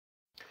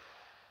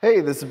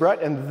Hey, this is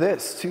Brett, and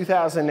this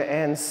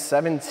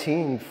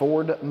 2017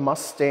 Ford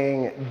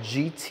Mustang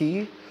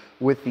GT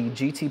with the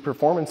GT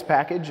Performance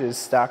Package is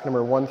stock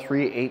number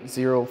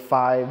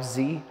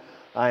 13805Z.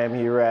 I am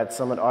here at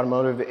Summit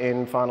Automotive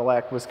in Fond du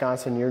Lac,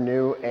 Wisconsin, your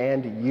new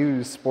and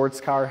used sports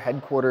car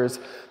headquarters.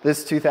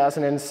 This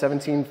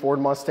 2017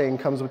 Ford Mustang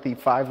comes with the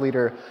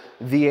 5-liter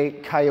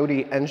V8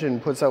 Coyote engine,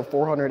 puts out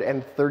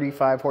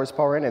 435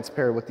 horsepower, and it's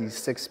paired with the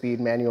 6-speed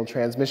manual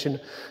transmission.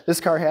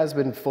 This car has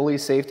been fully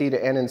safetied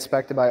and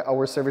inspected by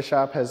our service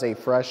shop, has a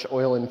fresh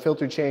oil and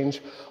filter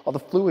change. All the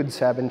fluids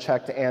have been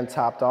checked and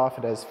topped off.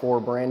 It has 4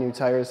 brand new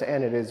tires,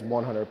 and it is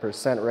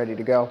 100% ready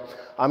to go.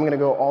 I'm going to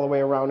go all the way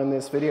around in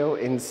this video,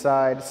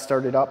 inside,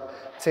 start it up,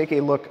 take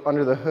a look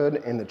under the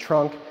hood, in the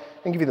trunk,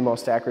 and give you the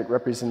most accurate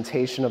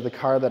representation of the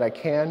car that I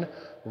can.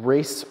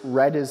 Race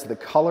red is the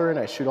color, and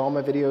I shoot all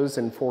my videos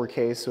in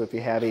 4K, so if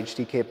you have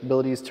HD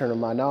capabilities, turn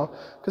them on now,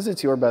 because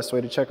it's your best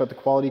way to check out the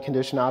quality,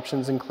 condition,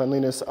 options, and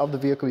cleanliness of the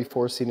vehicle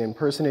before seeing it in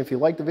person. If you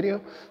like the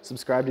video,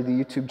 subscribe to the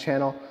YouTube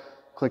channel,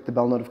 click the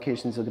bell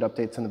notifications, you'll get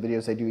updates on the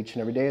videos I do each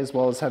and every day, as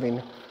well as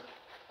having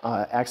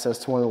access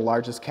to one of the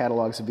largest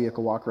catalogs of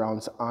vehicle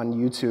walkarounds on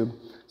YouTube.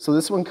 So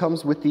this one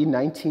comes with the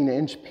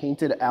 19-inch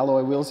painted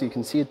alloy wheels. You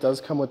can see it does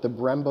come with the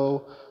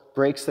Brembo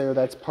brakes there.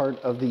 That's part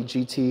of the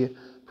GT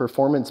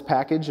Performance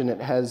Package, and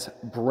it has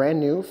brand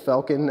new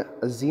Falcon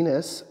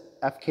Zenith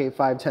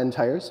FK510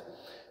 tires.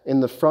 In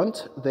the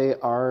front, they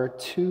are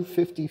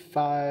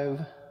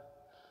 255,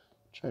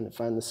 trying to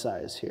find the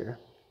size here,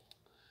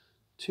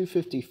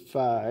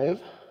 255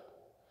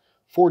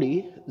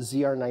 40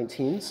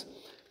 ZR19s.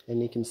 And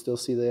you can still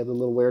see they have the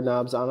little wear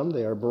knobs on them.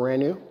 They are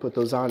brand new. Put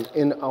those on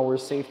in our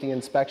safety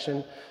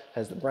inspection.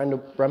 Has the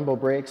Brembo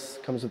brakes,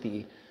 comes with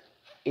the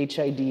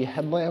HID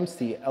headlamps,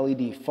 the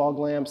LED fog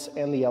lamps,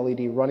 and the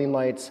LED running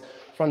lights.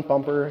 Front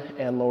bumper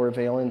and lower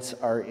valence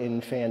are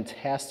in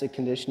fantastic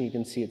condition. You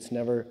can see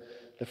the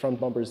front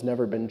bumper's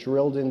never been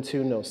drilled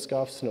into, no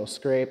scuffs, no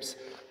scrapes.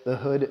 The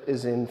hood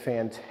is in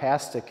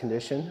fantastic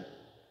condition.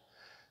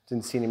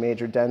 Didn't see any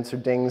major dents or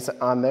dings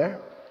on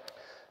there.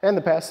 And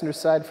the passenger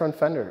side front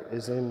fender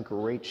is in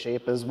great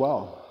shape as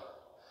well.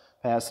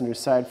 Passenger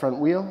side front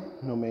wheel,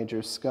 no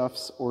major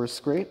scuffs or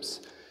scrapes.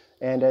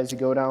 And as you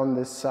go down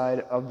this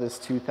side of this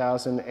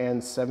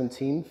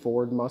 2017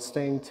 Ford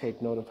Mustang,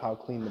 take note of how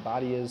clean the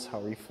body is,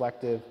 how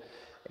reflective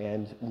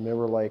and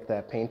mirror-like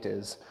that paint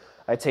is.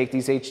 I take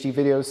these HD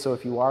videos, so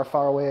if you are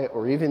far away,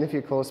 or even if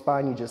you're close by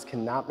and you just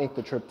cannot make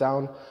the trip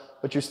down,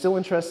 but you're still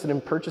interested in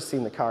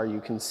purchasing the car,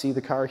 you can see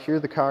the car, hear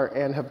the car,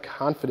 and have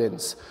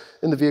confidence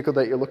in the vehicle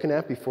that you're looking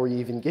at before you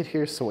even get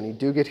here. So when you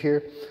do get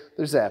here,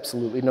 there's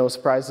absolutely no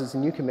surprises,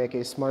 and you can make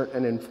a smart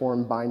and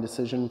informed buying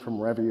decision from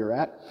wherever you're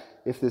at.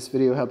 If this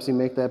video helps you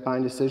make that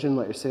buying decision,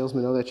 let your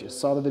salesman know that you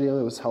saw the video,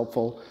 it was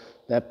helpful,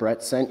 that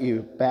Brett sent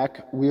you.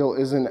 Back wheel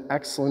is in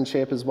excellent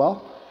shape as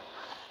well.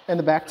 And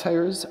the back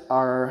tires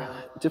are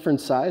different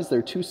size.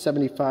 They're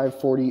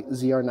 275/40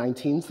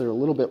 ZR19s. They're a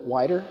little bit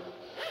wider.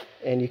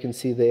 And you can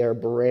see they are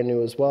brand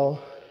new as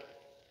well.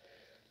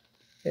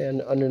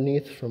 And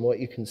underneath, from what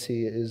you can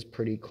see, is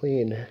pretty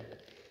clean.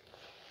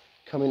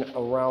 Coming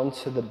around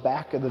to the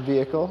back of the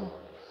vehicle,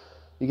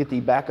 you get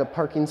the backup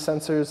parking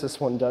sensors. This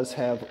one does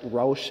have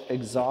ROUSH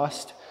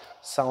exhaust.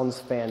 Sounds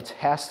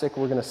fantastic.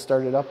 We're going to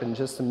start it up in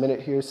just a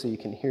minute here so you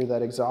can hear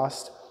that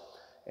exhaust.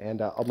 And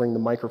I'll bring the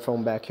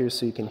microphone back here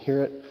so you can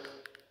hear it.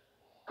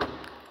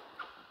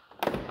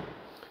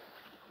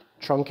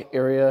 Trunk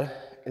area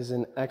is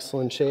in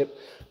excellent shape.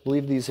 I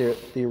believe these are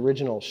the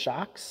original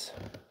shocks,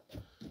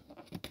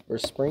 or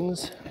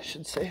springs, I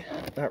should say.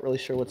 Not really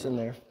sure what's in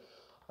there.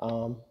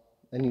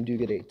 Then you do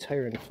get a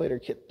tire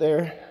inflator kit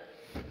there.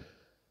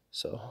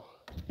 So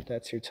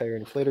that's your tire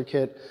inflator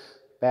kit.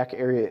 Back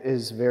area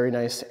is very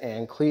nice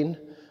and clean.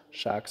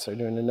 Shocks are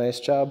doing a nice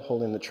job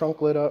holding the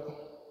trunk lid up.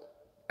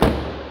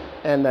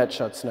 And that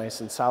shuts nice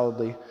and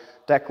solidly.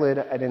 Deck lid,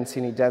 I didn't see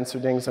any dents or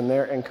dings in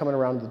there. And coming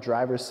around to the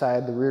driver's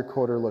side, the rear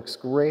quarter looks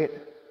great.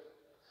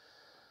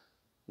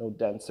 No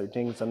dents or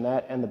dings on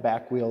that, and the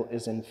back wheel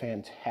is in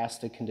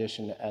fantastic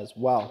condition as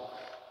well.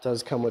 It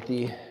does come with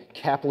the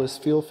capless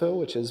fuel fill,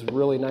 which is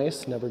really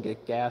nice. Never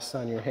get gas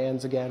on your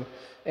hands again.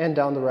 And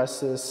down the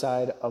rest of this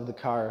side of the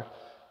car,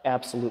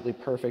 absolutely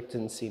perfect.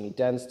 Didn't see any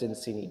dents, didn't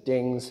see any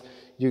dings.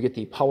 You get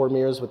the power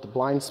mirrors with the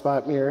blind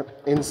spot mirror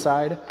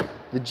inside.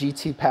 The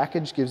GT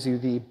package gives you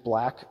the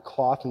black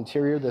cloth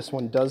interior. This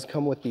one does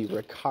come with the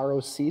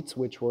Recaro seats,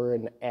 which were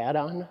an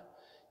add-on.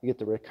 You get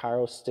the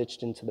Recaro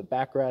stitched into the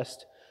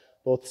backrest.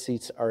 Both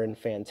seats are in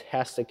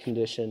fantastic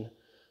condition,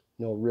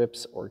 no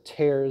rips or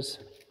tears.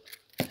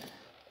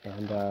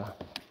 And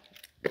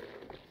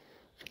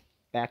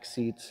back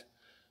seats,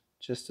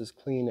 just as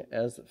clean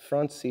as the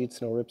front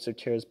seats, no rips or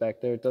tears back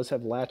there. It does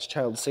have latch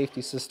child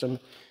safety system.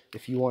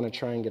 If you want to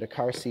try and get a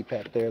car seat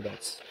back there,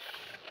 that's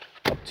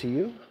up to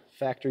you.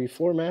 Factory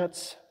floor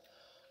mats,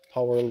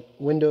 power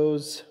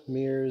windows,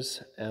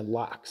 mirrors, and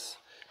locks.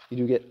 You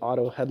do get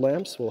auto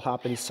headlamps. We'll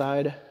hop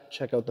inside,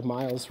 check out the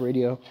miles,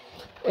 radio,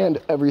 and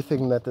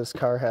everything that this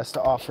car has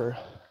to offer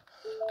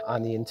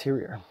on the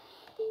interior.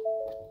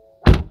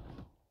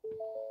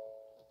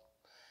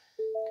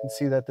 You can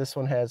see that this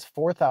one has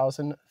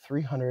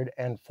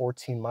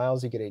 4,314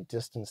 miles. You get a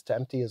distance to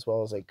empty as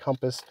well as a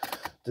compass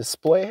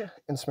display.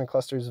 Instrument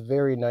cluster is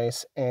very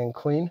nice and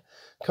clean.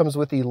 Comes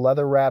with the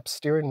leather wrapped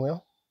steering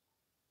wheel,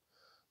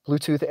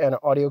 Bluetooth and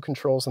audio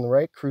controls on the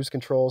right, cruise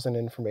controls and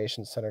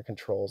information center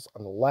controls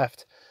on the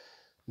left.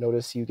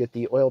 Notice you get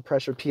the oil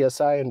pressure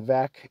PSI and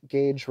vac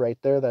gauge right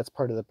there. That's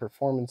part of the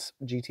performance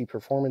GT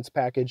performance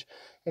package,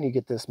 and you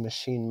get this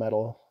machine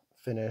metal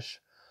finish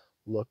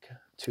look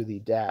to the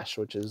dash,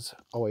 which is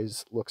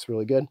always looks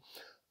really good.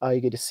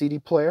 You get a CD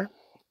player,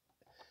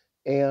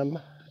 AM,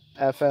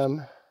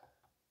 FM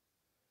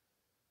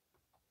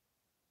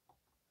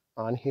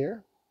on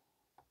here,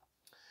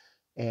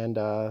 and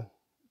the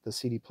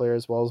CD player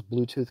as well as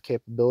Bluetooth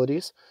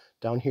capabilities.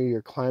 Down here,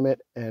 your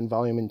climate and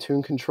volume and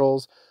tune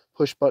controls,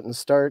 push button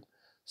start,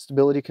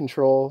 stability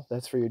control,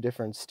 that's for your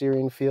different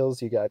steering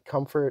feels. You got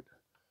comfort,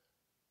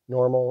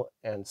 normal,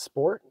 and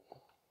sport.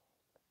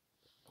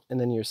 And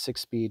then your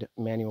 6-speed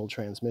manual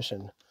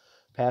transmission.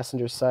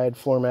 Passenger side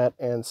floor mat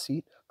and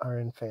seat are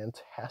in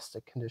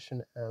fantastic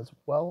condition as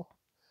well.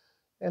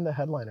 And the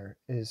headliner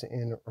is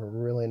in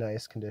really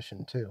nice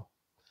condition too.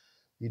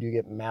 You do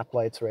get map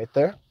lights right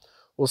there.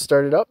 We'll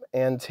start it up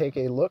and take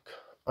a look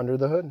under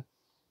the hood.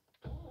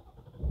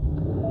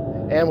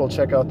 And we'll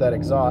check out that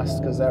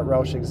exhaust, because that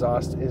ROUSH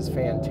exhaust is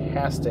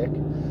fantastic.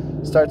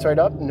 Starts right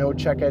up, no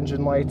check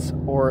engine lights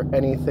or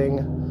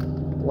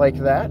anything like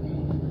that.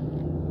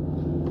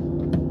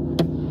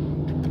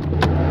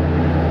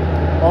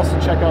 Also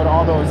check out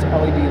all those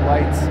LED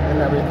lights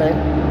and everything.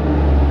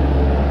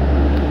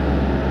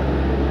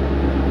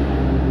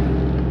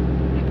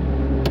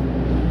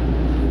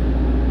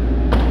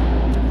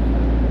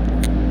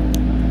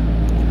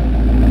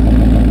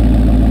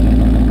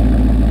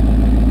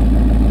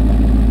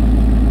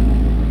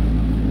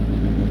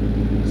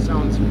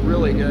 Sounds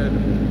really good.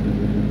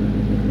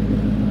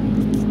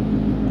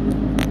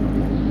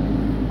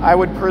 I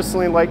would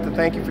personally like to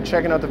thank you for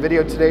checking out the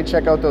video today.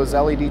 Check out those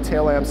LED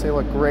tail lamps, they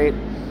look great.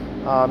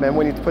 And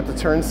when you put the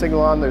turn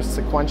signal on, there's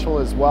sequential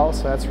as well,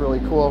 so that's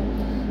really cool.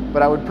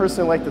 But I would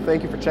personally like to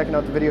thank you for checking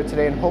out the video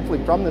today, and hopefully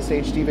from this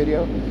HD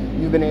video,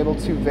 you've been able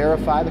to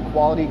verify the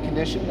quality,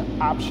 condition,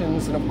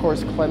 options, and of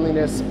course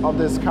cleanliness of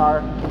this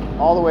car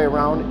all the way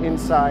around,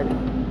 inside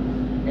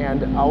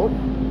and out.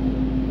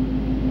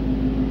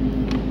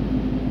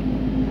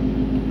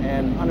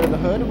 And under the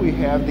hood, we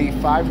have the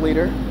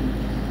 5-liter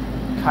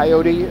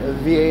Coyote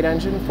V8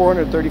 engine,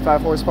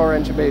 435 horsepower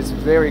engine bay, is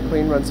very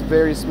clean, runs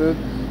very smooth.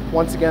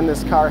 Once again,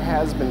 this car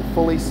has been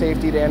fully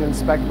safetied and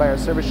inspected by our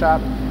service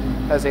shop,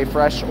 has a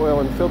fresh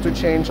oil and filter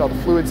change, all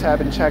the fluids have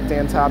been checked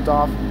and topped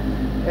off,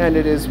 and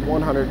it is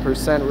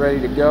 100% ready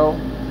to go.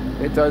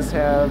 It does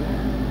have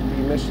the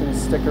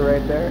emissions sticker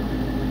right there.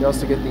 You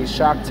also get the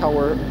shock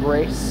tower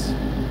brace,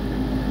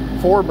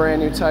 4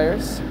 brand new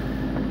tires,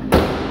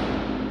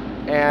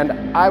 and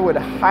I would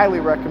highly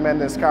recommend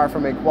this car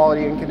from a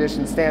quality and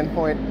condition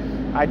standpoint.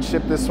 I'd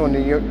ship this one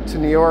to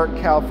New York,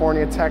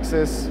 California,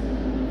 Texas,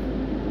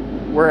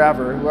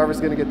 wherever. Whoever's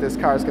going to get this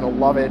car is going to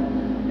love it.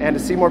 And to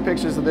see more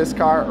pictures of this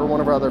car or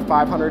one of our other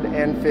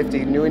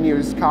 550 new and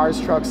used cars,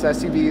 trucks,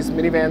 SUVs,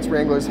 minivans,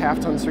 Wranglers,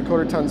 half-tons,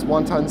 3/4 tons,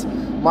 1-tons,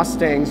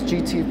 Mustangs,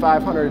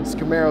 GT500s,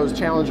 Camaros,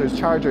 Challengers,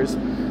 Chargers,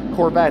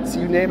 Corvettes,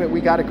 you name it, we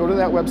got it. Go to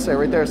that website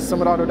right there,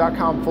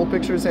 summitauto.com. Full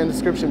pictures and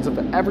descriptions of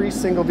every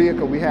single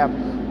vehicle we have,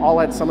 all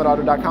at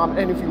summitauto.com.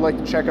 And if you'd like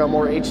to check out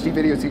more HD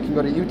videos, you can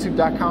go to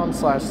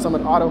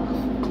youtube.com/summitauto.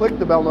 Click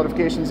the bell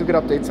notifications. You'll get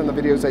updates on the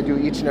videos I do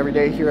each and every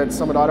day here at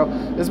Summit Auto,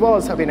 as well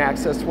as having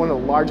access to one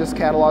of the largest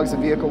catalogs of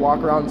vehicle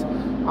walkarounds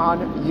on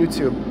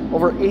YouTube.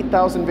 Over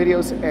 8,000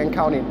 videos and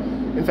counting.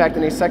 In fact,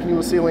 in a second you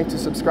will see a link to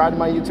subscribe to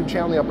my YouTube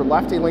channel in the upper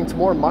left, a link to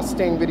more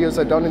Mustang videos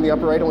I've done in the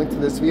upper right, a link to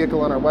this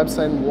vehicle on our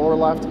website in the lower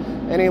left,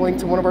 and a link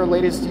to one of our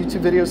latest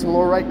YouTube videos in the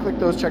lower right. Click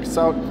those, check us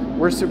out.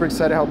 We're super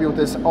excited to help you with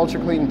this ultra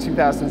clean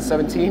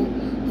 2017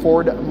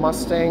 Ford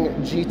Mustang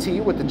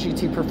GT with the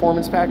GT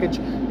Performance Package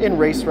in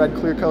race red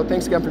clear coat.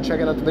 Thanks again for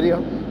checking out the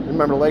video.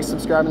 Remember to like,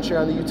 subscribe, and share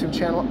on the YouTube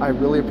channel. I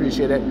really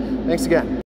appreciate it. Thanks again.